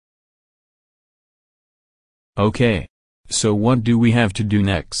Okay. So what do we have to do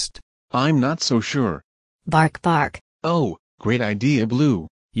next? I'm not so sure. Bark bark. Oh, great idea, Blue.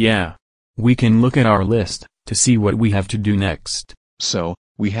 Yeah. We can look at our list to see what we have to do next. So,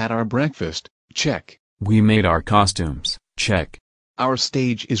 we had our breakfast, check. We made our costumes, check. Our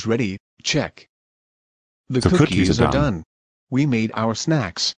stage is ready, check. The cookies cookies are are done. We made our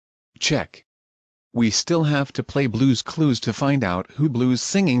snacks, check. We still have to play Blue's Clues to find out who Blue's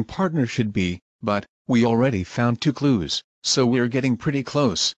singing partner should be, but we already found 2 clues, so we're getting pretty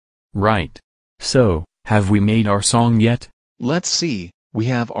close. Right. So, have we made our song yet? Let's see, we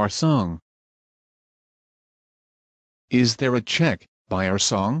have our song. Is there a check by our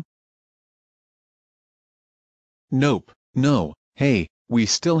song? Nope, no. Hey, we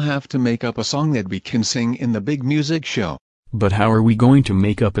still have to make up a song that we can sing in the big music show. But how are we going to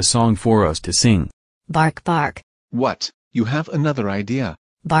make up a song for us to sing? Bark bark. What, you have another idea?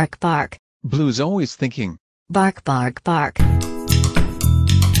 Bark bark. Blue's always thinking. Bark bark bark.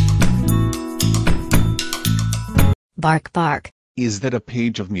 Bark bark. Is that a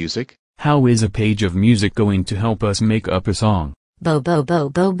page of music? How is a page of music going to help us make up a song? Bo bo bo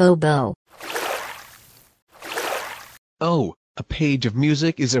bo bo bo. Oh, a page of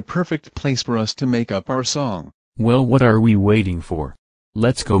music is a perfect place for us to make up our song. Well, what are we waiting for?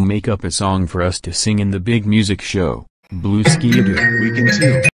 Let's go make up a song for us to sing in the big music show. Blue Ski-Doo. We can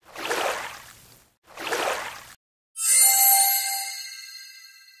too.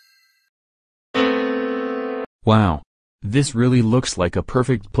 Wow. This really looks like a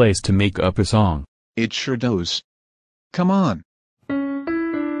perfect place to make up a song. It sure does. Come on.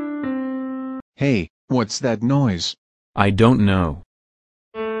 Hey, what's that noise? I don't know.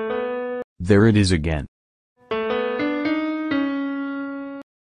 There it is again.